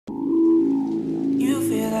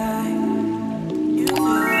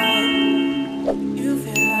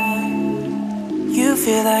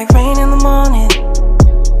feel like rain in the morning,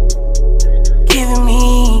 giving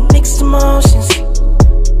me mixed emotions,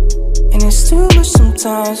 and it's too much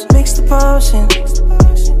sometimes. Mix the potion,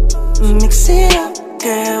 mix it up,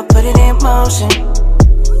 girl, put it in motion.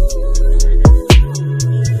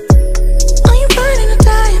 Are you burning or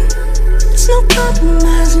dying? There's no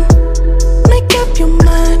compromising. Make up your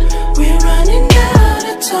mind, we're running out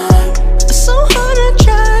of time. It's so hard to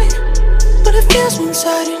try, but it feels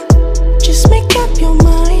one-sided. Just make up your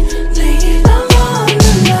mind, lay it all on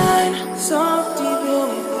the line. So deep in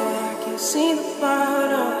it that I can see the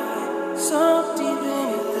bottom. So deep in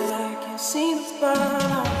it that I can see the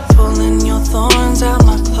bottom. Pulling your thorns out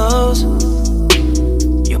my clothes,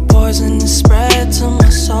 your poison is spread to my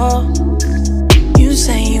soul. You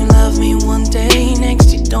say you love me one day,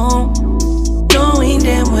 next you don't, knowing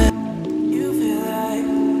damn well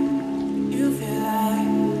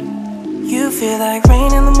you feel like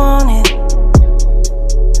rain in the morning,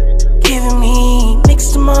 giving me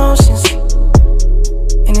mixed emotions,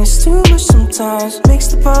 and it's too much sometimes. Mix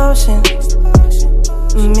the potion,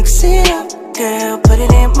 mix it up, girl, put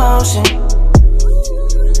it in motion.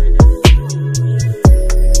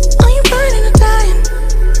 Are you burning or dying?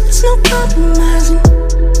 There's no compromising.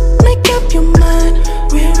 Make up your mind,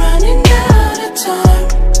 we're running out of time.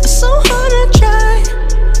 It's so hard to try,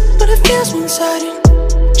 but it feels one-sided.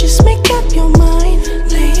 Just make up your mind,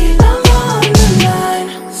 lay it all on the line.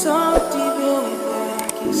 So deep in it that I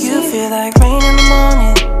can see. You feel like rain in the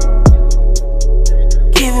morning,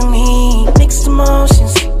 giving me mixed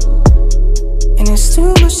emotions, and it's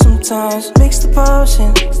too much sometimes. Mix the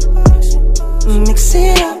potion, mix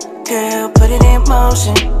it up, girl, put it in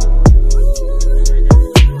motion.